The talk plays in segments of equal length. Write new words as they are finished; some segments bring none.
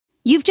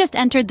You've just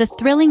entered the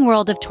thrilling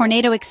world of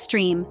Tornado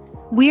Extreme.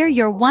 We're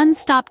your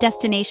one-stop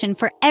destination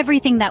for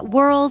everything that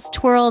whirls,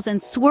 twirls, and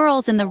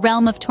swirls in the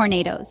realm of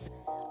tornadoes.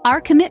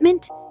 Our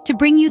commitment? To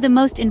bring you the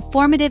most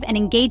informative and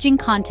engaging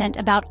content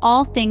about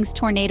all things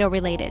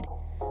tornado-related.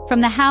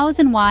 From the hows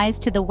and whys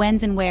to the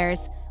whens and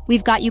wheres,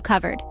 we've got you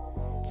covered.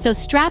 So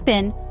strap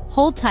in,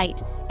 hold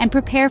tight, and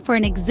prepare for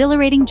an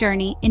exhilarating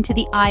journey into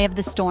the eye of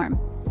the storm.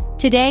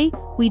 Today,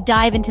 we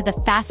dive into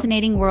the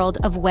fascinating world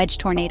of wedge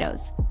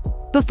tornadoes.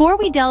 Before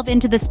we delve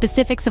into the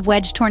specifics of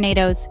wedge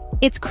tornadoes,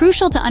 it's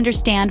crucial to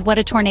understand what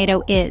a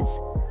tornado is.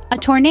 A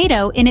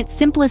tornado, in its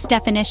simplest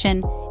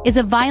definition, is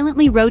a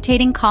violently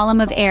rotating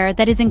column of air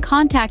that is in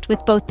contact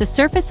with both the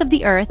surface of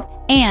the Earth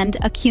and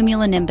a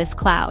cumulonimbus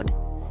cloud.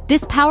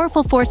 This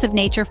powerful force of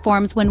nature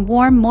forms when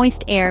warm,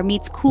 moist air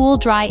meets cool,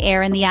 dry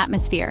air in the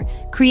atmosphere,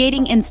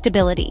 creating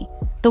instability.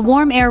 The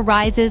warm air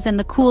rises and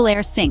the cool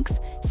air sinks,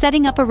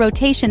 setting up a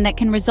rotation that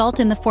can result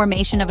in the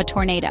formation of a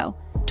tornado.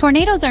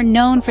 Tornadoes are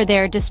known for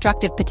their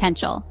destructive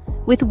potential.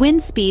 With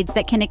wind speeds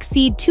that can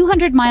exceed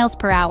 200 miles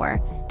per hour,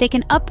 they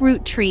can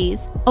uproot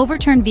trees,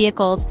 overturn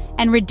vehicles,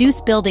 and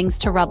reduce buildings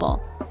to rubble.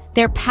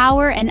 Their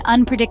power and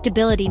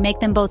unpredictability make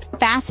them both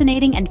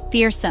fascinating and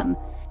fearsome.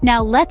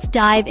 Now let's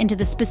dive into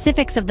the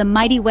specifics of the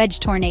mighty wedge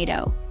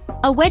tornado.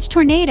 A wedge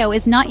tornado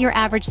is not your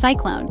average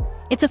cyclone.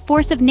 It's a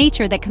force of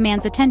nature that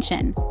commands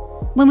attention.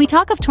 When we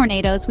talk of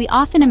tornadoes, we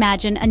often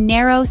imagine a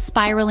narrow,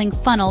 spiraling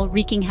funnel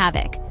wreaking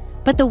havoc.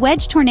 But the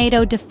wedge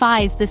tornado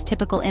defies this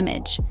typical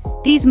image.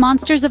 These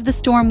monsters of the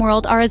storm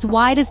world are as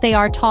wide as they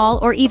are tall,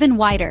 or even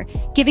wider,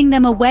 giving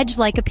them a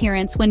wedge-like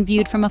appearance when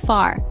viewed from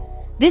afar.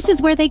 This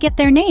is where they get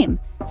their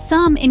name.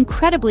 Some,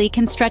 incredibly,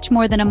 can stretch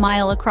more than a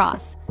mile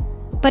across.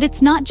 But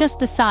it's not just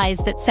the size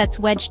that sets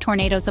wedge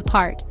tornadoes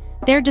apart.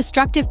 Their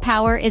destructive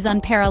power is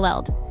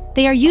unparalleled.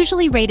 They are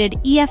usually rated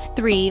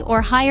EF3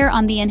 or higher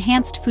on the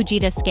enhanced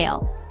Fujita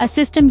scale, a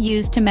system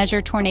used to measure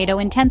tornado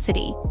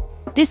intensity.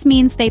 This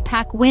means they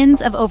pack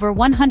winds of over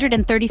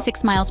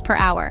 136 miles per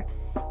hour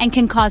and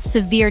can cause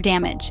severe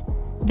damage.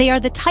 They are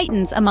the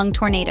titans among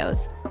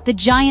tornadoes, the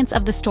giants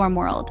of the storm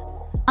world.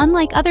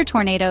 Unlike other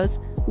tornadoes,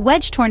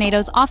 wedge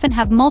tornadoes often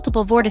have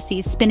multiple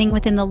vortices spinning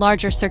within the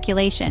larger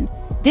circulation.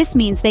 This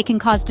means they can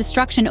cause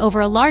destruction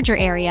over a larger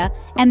area,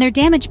 and their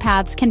damage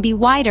paths can be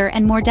wider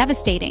and more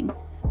devastating.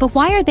 But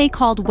why are they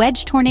called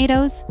wedge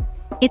tornadoes?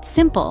 It's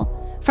simple.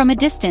 From a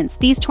distance,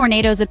 these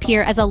tornadoes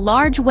appear as a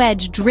large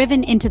wedge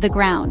driven into the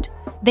ground.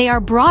 They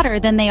are broader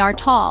than they are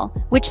tall,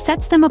 which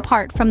sets them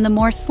apart from the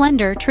more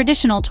slender,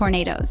 traditional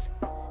tornadoes.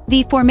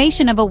 The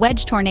formation of a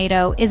wedge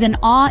tornado is an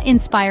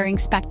awe-inspiring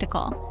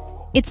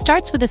spectacle. It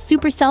starts with a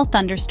supercell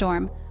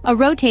thunderstorm, a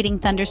rotating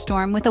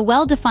thunderstorm with a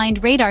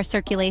well-defined radar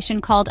circulation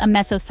called a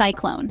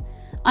mesocyclone.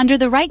 Under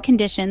the right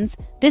conditions,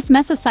 this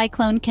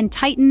mesocyclone can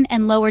tighten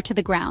and lower to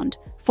the ground,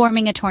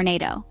 forming a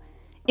tornado.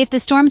 If the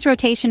storm's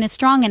rotation is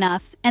strong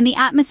enough and the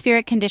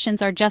atmospheric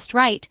conditions are just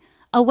right,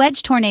 a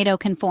wedge tornado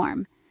can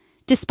form.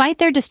 Despite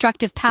their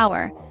destructive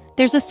power,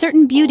 there's a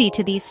certain beauty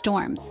to these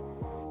storms.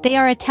 They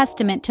are a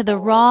testament to the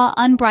raw,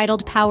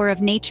 unbridled power of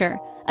nature,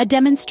 a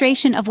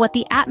demonstration of what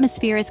the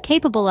atmosphere is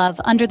capable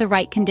of under the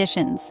right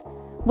conditions.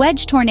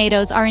 Wedge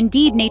tornadoes are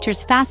indeed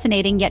nature's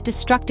fascinating yet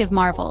destructive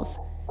marvels.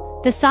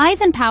 The size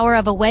and power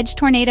of a wedge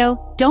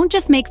tornado don't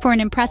just make for an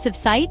impressive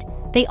sight,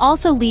 they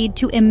also lead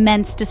to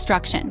immense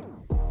destruction.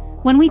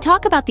 When we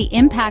talk about the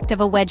impact of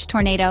a wedge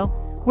tornado,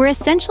 we're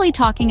essentially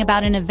talking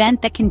about an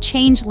event that can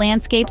change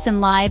landscapes and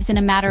lives in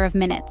a matter of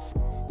minutes.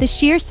 The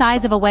sheer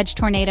size of a wedge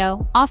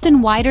tornado,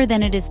 often wider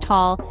than it is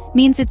tall,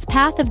 means its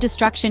path of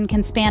destruction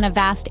can span a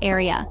vast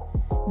area.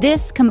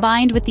 This,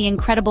 combined with the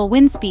incredible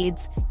wind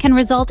speeds, can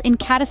result in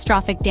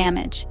catastrophic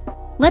damage.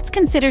 Let's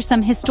consider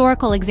some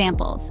historical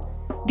examples.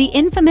 The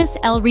infamous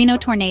El Reno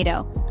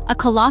tornado, a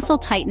colossal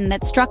titan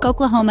that struck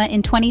Oklahoma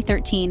in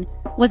 2013,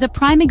 was a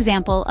prime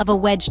example of a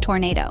wedge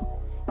tornado.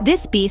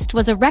 This beast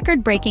was a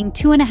record-breaking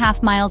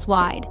 2.5 miles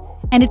wide,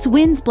 and its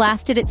winds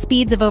blasted at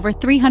speeds of over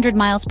 300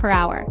 miles per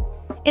hour.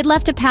 It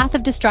left a path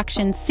of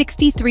destruction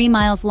 63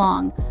 miles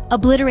long,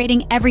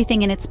 obliterating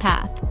everything in its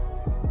path.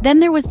 Then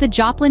there was the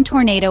Joplin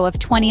tornado of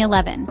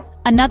 2011,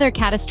 another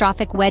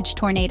catastrophic wedge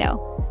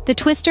tornado. The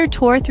twister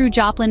tore through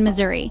Joplin,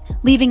 Missouri,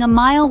 leaving a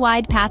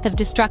mile-wide path of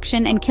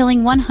destruction and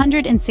killing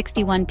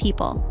 161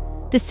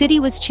 people. The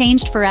city was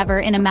changed forever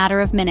in a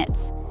matter of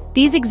minutes.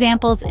 These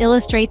examples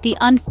illustrate the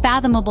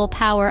unfathomable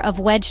power of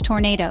wedge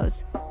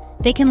tornadoes.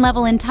 They can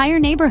level entire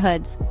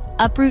neighborhoods,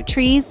 uproot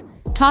trees,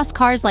 toss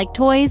cars like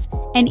toys,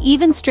 and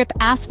even strip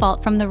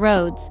asphalt from the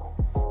roads.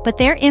 But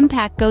their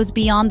impact goes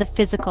beyond the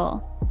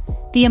physical.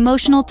 The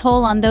emotional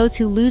toll on those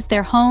who lose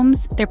their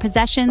homes, their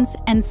possessions,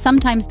 and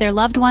sometimes their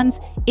loved ones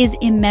is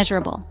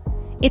immeasurable.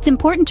 It's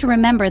important to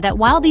remember that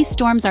while these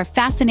storms are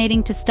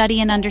fascinating to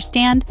study and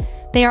understand,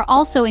 they are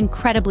also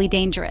incredibly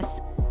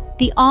dangerous.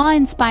 The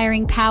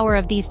awe-inspiring power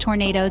of these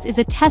tornadoes is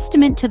a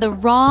testament to the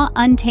raw,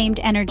 untamed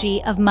energy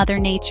of Mother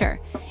Nature.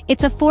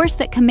 It's a force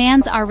that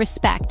commands our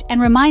respect and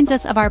reminds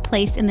us of our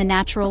place in the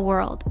natural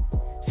world.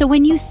 So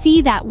when you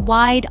see that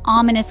wide,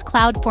 ominous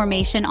cloud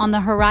formation on the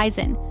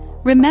horizon,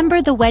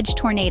 remember the wedge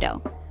tornado.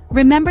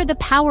 Remember the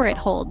power it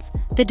holds,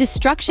 the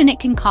destruction it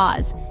can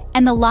cause,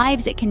 and the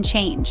lives it can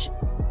change.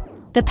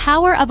 The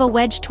power of a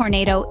wedge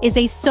tornado is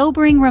a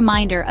sobering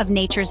reminder of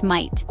nature's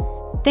might.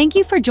 Thank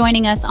you for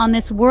joining us on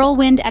this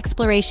whirlwind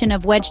exploration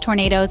of wedge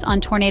tornadoes on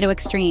Tornado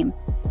Extreme.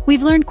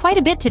 We've learned quite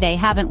a bit today,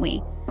 haven't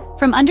we?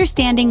 From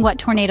understanding what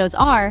tornadoes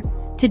are,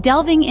 to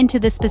delving into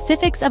the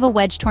specifics of a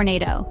wedge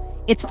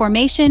tornado, its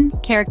formation,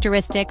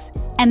 characteristics,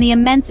 and the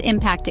immense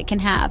impact it can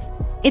have.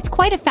 It's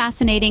quite a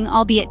fascinating,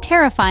 albeit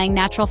terrifying,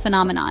 natural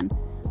phenomenon.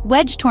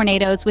 Wedge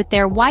tornadoes, with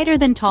their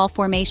wider-than-tall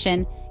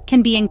formation,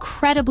 can be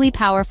incredibly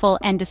powerful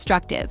and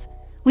destructive.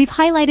 We've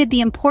highlighted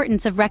the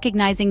importance of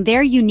recognizing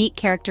their unique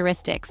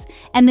characteristics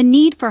and the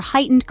need for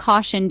heightened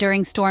caution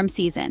during storm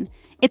season.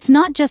 It's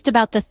not just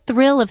about the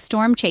thrill of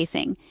storm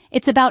chasing,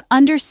 it's about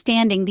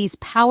understanding these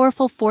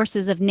powerful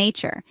forces of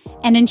nature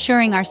and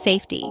ensuring our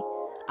safety.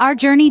 Our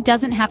journey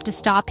doesn't have to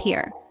stop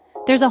here.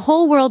 There's a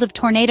whole world of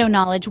tornado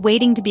knowledge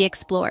waiting to be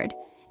explored.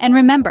 And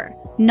remember,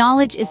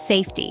 knowledge is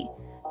safety.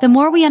 The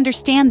more we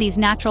understand these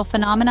natural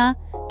phenomena,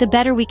 the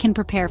better we can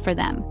prepare for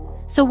them.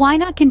 So why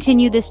not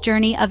continue this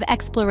journey of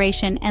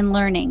exploration and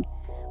learning?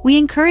 We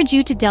encourage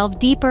you to delve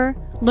deeper,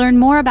 learn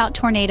more about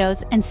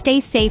tornadoes, and stay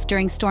safe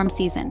during storm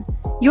season.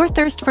 Your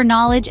thirst for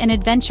knowledge and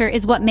adventure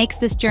is what makes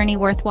this journey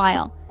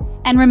worthwhile.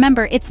 And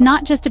remember, it's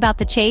not just about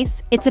the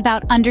chase, it's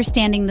about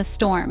understanding the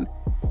storm.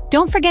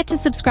 Don't forget to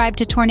subscribe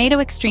to Tornado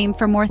Extreme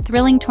for more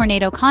thrilling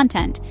tornado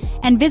content,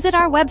 and visit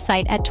our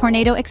website at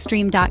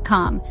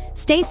tornadoextreme.com.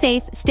 Stay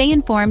safe, stay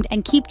informed,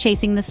 and keep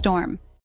chasing the storm.